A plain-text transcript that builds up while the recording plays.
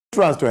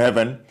entrance to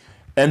heaven,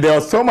 and there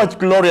was so much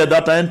glory at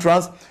that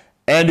entrance,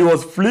 and he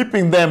was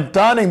flipping them,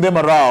 turning them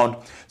around,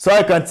 so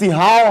I can see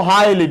how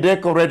highly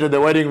decorated the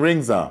wedding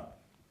rings are.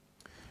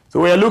 So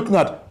we are looking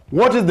at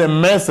what is the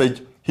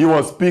message he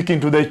was speaking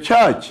to the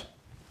church.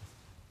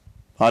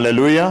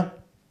 Hallelujah.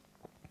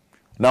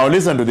 Now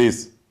listen to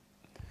this.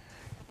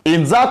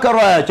 In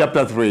Zechariah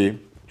chapter 3,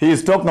 he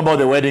is talking about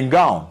the wedding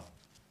gown.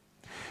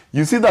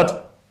 You see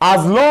that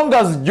as long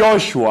as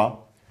Joshua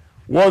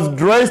was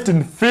dressed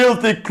in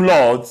filthy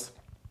clothes,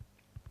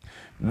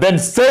 then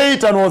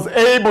Satan was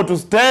able to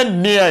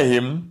stand near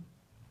him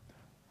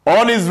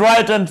on his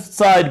right hand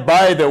side,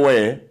 by the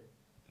way,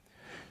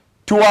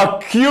 to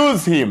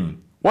accuse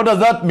him. What does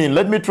that mean?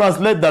 Let me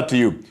translate that to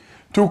you.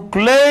 To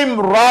claim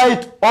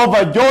right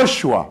over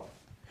Joshua,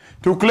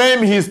 to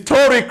claim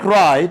historic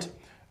right,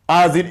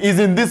 as it is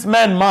in this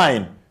man's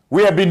mind.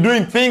 We have been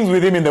doing things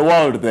with him in the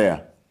world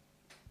there.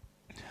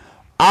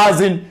 As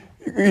in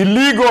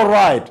illegal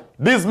right.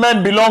 This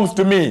man belongs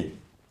to me.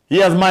 He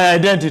has my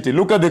identity.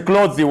 Look at the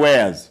clothes he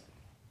wears.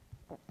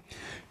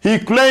 He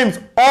claims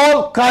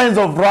all kinds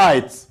of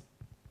rights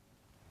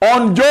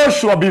on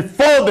Joshua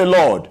before the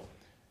Lord,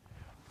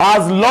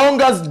 as long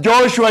as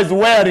Joshua is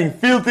wearing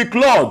filthy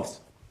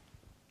clothes.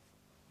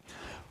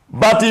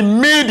 But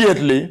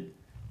immediately,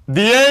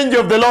 the angel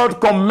of the Lord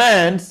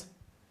commands,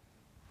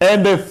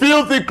 and the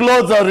filthy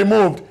clothes are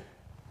removed,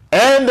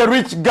 and the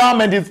rich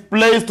garment is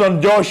placed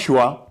on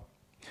Joshua.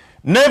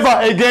 Never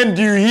again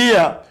do you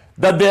hear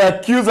that the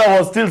accuser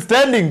was still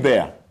standing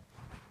there.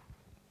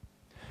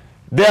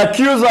 The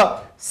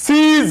accuser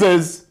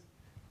ceases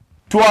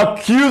to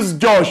accuse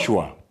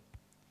Joshua.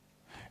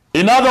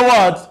 In other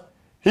words,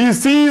 he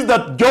sees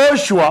that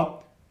Joshua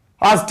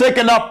has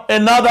taken up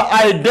another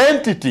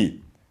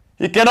identity.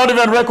 He cannot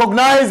even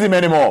recognize him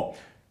anymore.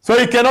 So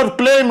he cannot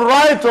claim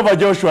rights over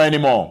Joshua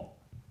anymore.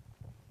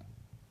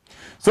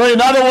 So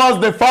in other words,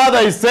 the Father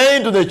is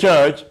saying to the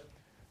church,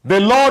 the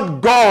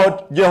Lord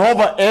God,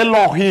 Jehovah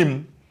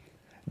Elohim,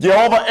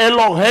 Jehovah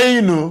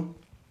Eloheinu,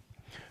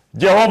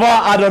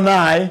 Jehovah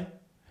Adonai,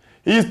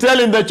 he is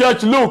telling the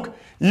church, look,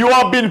 you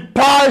have been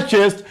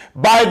purchased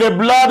by the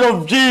blood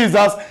of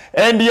Jesus,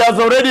 and he has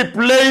already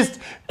placed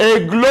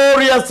a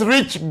glorious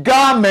rich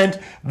garment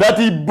that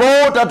he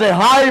bought at a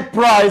high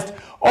price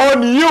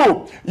on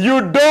you.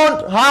 You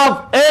don't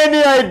have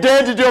any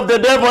identity of the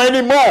devil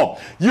anymore.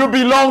 You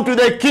belong to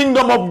the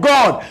kingdom of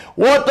God.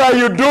 What are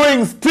you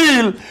doing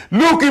still?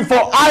 Looking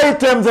for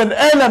items and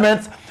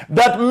elements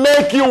that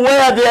make you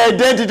wear the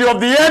identity of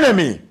the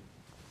enemy.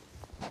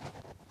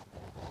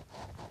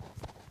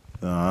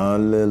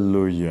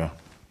 Hallelujah.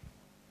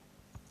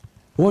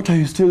 What are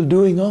you still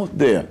doing out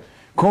there?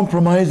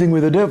 Compromising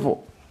with the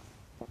devil.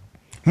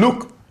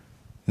 Look,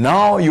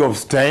 now you have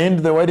stained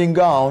the wedding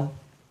gown,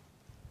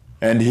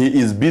 and he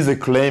is busy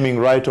claiming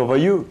right over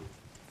you.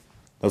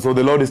 That's what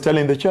the Lord is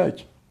telling the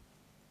church.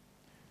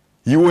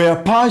 You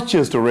were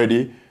purchased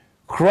already.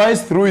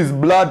 Christ, through his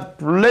blood,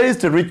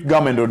 placed a rich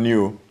garment on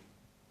you.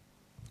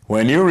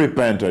 When you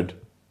repented,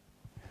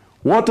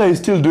 what are you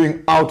still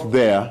doing out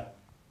there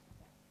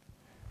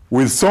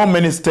with so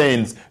many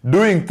stains,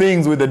 doing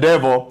things with the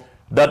devil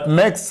that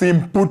makes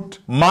him put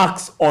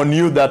marks on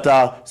you that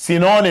are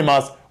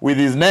synonymous with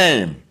his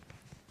name,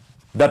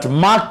 that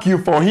mark you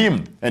for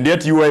him, and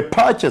yet you were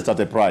purchased at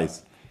a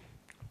price,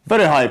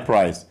 very high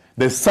price.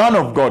 The Son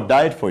of God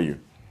died for you.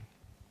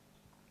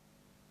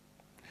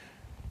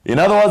 In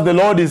other words, the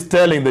Lord is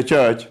telling the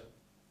church,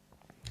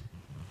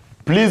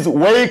 please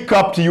wake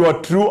up to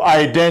your true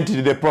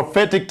identity. The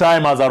prophetic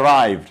time has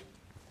arrived.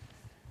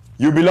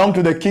 You belong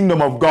to the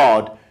kingdom of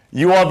God.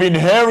 You have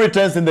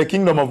inheritance in the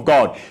kingdom of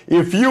God.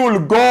 If you will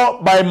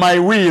go by my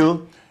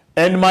will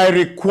and my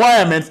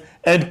requirements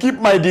and keep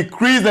my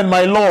decrees and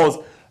my laws,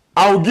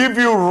 I'll give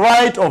you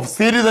right of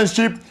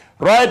citizenship,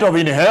 right of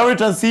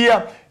inheritance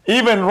here,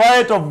 even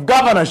right of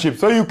governorship,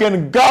 so you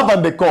can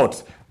govern the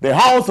courts, the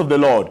house of the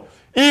Lord,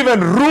 even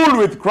rule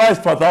with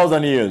Christ for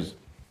 1,000 years.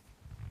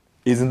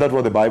 Isn't that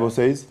what the Bible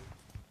says?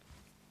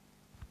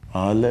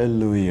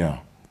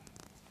 Hallelujah.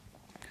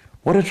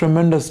 What a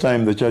tremendous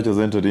time the church has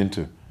entered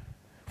into.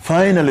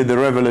 Finally, the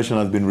revelation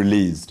has been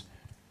released.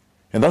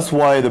 And that's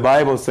why the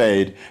Bible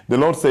said, the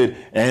Lord said,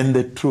 and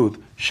the truth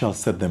shall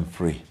set them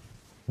free.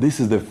 This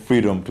is the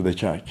freedom to the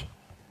church.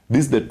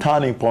 This is the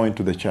turning point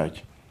to the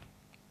church.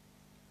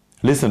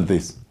 Listen to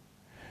this.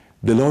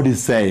 The Lord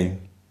is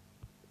saying,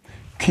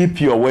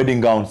 keep your wedding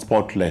gown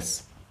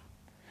spotless.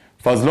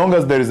 For as long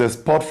as there is a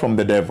spot from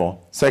the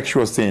devil,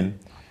 sexual sin,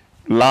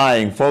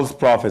 lying, false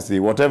prophecy,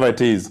 whatever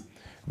it is,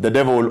 the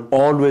devil will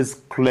always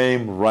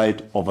claim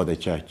right over the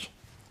church.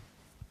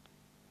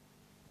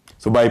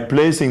 So by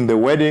placing the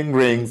wedding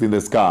rings in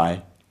the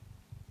sky,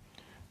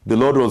 the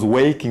Lord was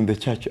waking the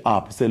church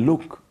up. He said,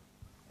 look,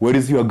 where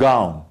is your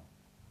gown?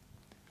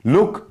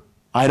 Look,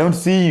 I don't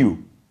see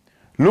you.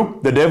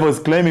 Look, the devil is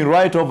claiming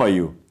right over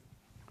you.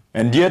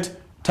 And yet,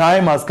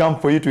 time has come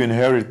for you to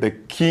inherit the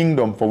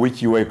kingdom for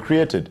which you were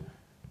created.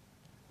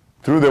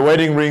 Through the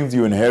wedding rings,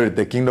 you inherit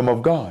the kingdom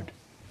of God.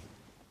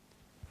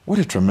 What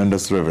a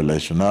tremendous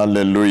revelation.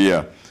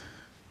 Hallelujah.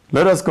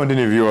 Let us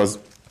continue, viewers.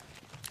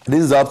 This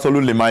is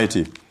absolutely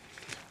mighty.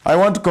 I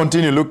want to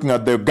continue looking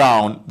at the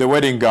gown, the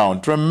wedding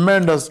gown.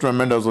 Tremendous,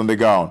 tremendous on the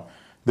gown.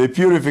 The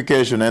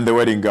purification and the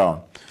wedding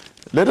gown.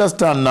 Let us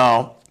turn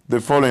now to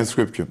the following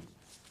scripture.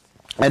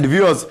 And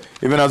viewers,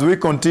 even as we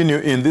continue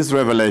in this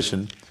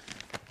revelation,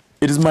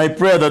 it is my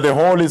prayer that the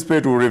Holy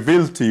Spirit will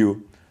reveal to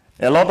you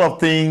a lot of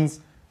things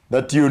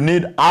that you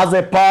need as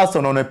a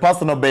person on a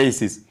personal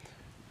basis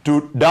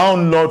to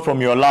download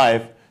from your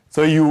life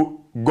so you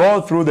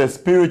go through the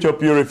spiritual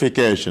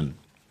purification.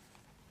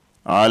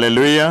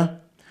 Hallelujah.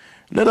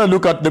 Let us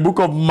look at the book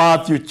of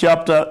Matthew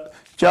chapter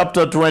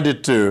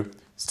 22.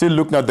 Still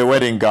looking at the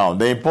wedding gown,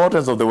 the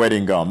importance of the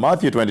wedding gown.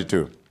 Matthew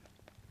 22.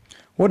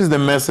 What is the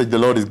message the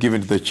Lord is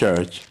giving to the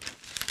church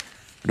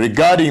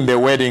regarding the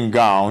wedding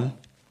gown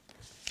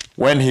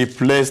when he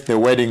placed the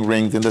wedding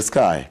rings in the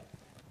sky?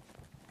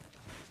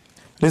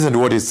 Listen to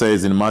what he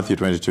says in Matthew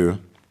 22.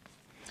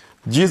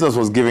 Jesus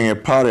was giving a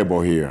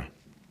parable here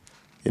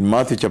in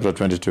Matthew chapter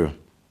 22.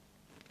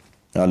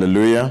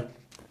 Hallelujah.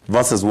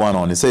 Verses 1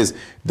 on. It says,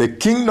 the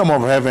kingdom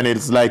of heaven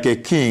is like a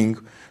king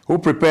who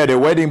prepared a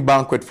wedding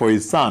banquet for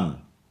his son.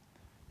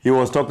 He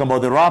was talking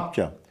about the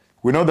rapture.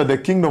 We know that the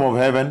kingdom of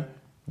heaven,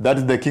 that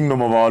is the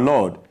kingdom of our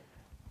Lord.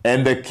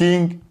 And the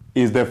king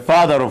is the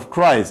father of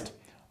Christ,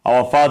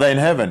 our Father in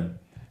heaven,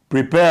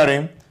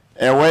 preparing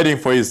a wedding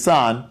for his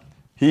son.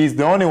 He is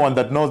the only one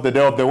that knows the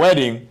day of the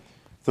wedding.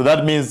 So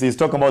that means he's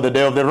talking about the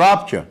day of the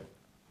rapture.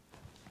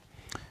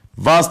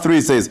 Verse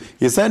 3 says,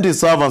 he sent his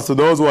servants to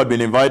those who had been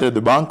invited to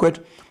the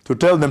banquet to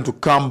tell them to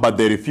come, but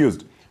they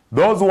refused.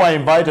 Those who are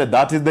invited,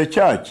 that is the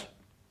church.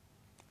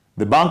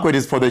 The banquet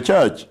is for the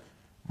church,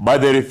 but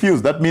they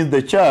refused. That means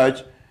the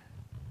church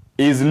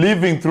is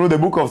living through the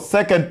book of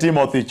 2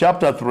 Timothy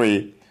chapter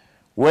 3,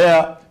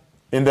 where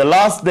in the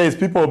last days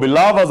people will be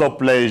lovers of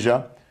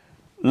pleasure,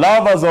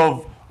 lovers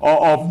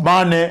of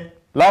money,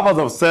 lovers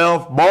of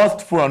self,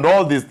 boastful, and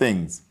all these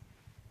things.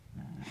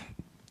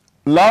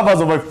 Lovers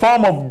of a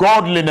form of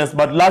godliness,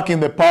 but lacking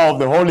the power of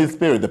the Holy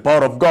Spirit, the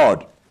power of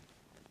God.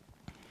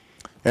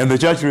 And the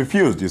church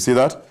refused. You see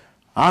that?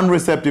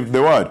 Unreceptive to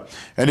the word.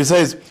 And he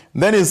says,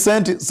 then he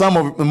sent some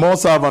of the more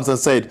servants and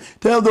said,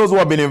 tell those who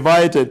have been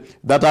invited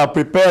that I have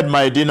prepared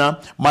my dinner,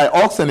 my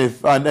oxen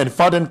and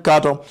fattened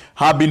cattle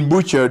have been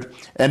butchered,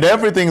 and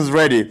everything is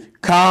ready.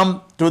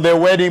 Come to the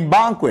wedding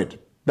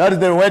banquet. That is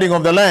the wedding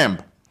of the Lamb.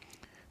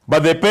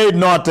 But they paid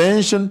no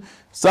attention.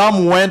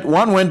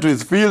 One went to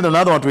his field,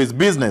 another one to his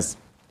business.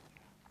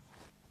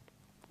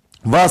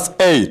 Verse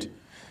 8.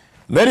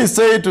 Then he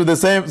said to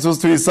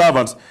his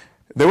servants,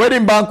 the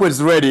wedding banquet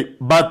is ready,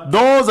 but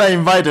those are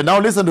invited. Now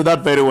listen to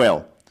that very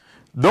well.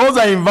 Those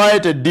are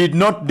invited did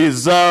not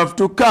deserve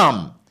to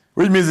come.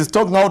 Which means he's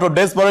talking out of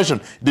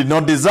desperation. Did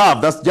not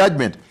deserve. That's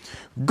judgment.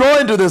 Go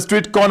into the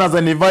street corners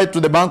and invite to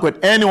the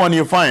banquet anyone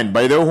you find,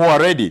 by the way, who are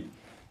ready.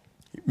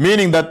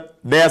 Meaning that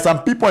there are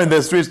some people in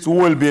the streets who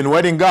will be in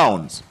wedding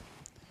gowns.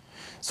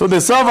 So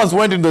the servants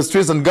went into the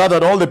streets and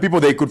gathered all the people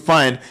they could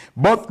find,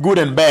 both good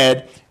and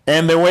bad,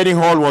 and the wedding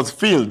hall was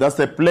filled. That's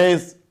the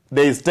place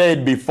they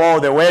stayed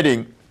before the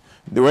wedding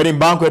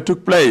banquet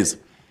took place.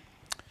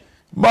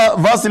 But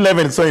verse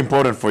 11 is so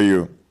important for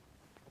you.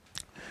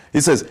 He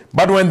says,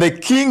 but when the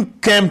king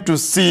came to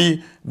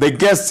see the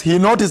guests, he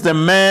noticed a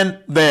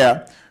man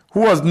there who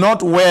was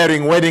not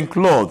wearing wedding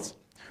clothes.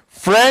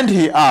 Friend,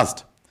 he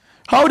asked,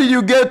 how did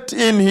you get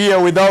in here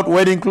without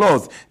wedding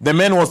clothes? The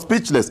man was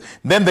speechless.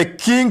 Then the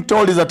king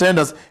told his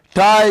attendants,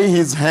 tie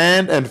his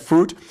hand and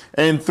foot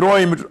and throw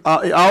him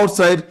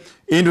outside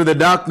into the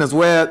darkness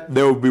where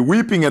there will be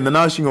weeping and the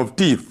gnashing of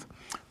teeth.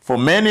 For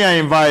many are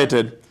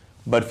invited,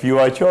 but few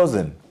are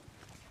chosen.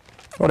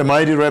 What a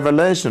mighty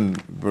revelation,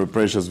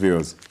 precious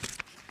viewers.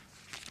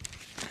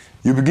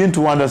 You begin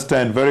to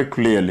understand very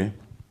clearly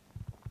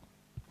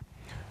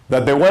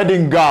that the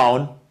wedding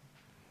gown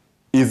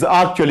is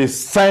actually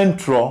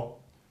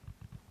central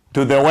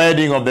to the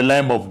wedding of the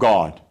Lamb of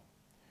God.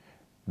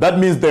 That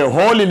means the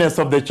holiness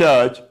of the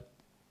church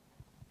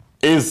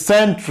is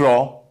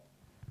central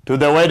to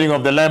the wedding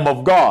of the Lamb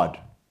of God.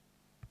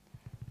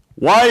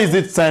 Why is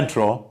it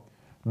central?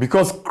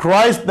 Because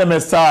Christ the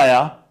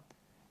Messiah,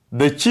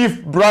 the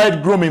chief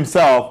bridegroom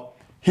himself,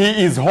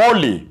 he is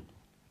holy.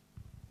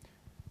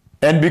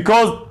 And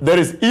because there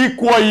is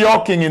equal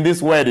yoking in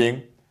this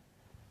wedding,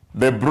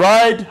 the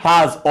bride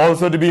has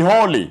also to be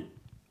holy.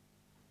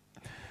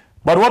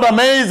 But what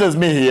amazes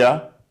me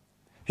here,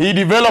 he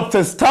develops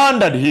a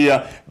standard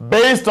here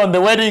based on the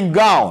wedding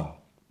gown.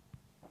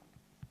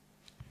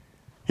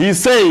 He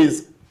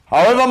says,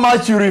 however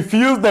much you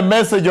refuse the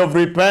message of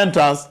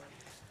repentance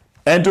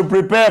and to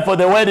prepare for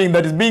the wedding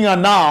that is being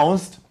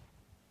announced,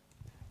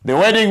 the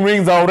wedding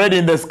rings are already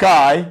in the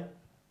sky,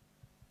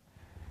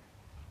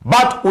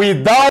 but without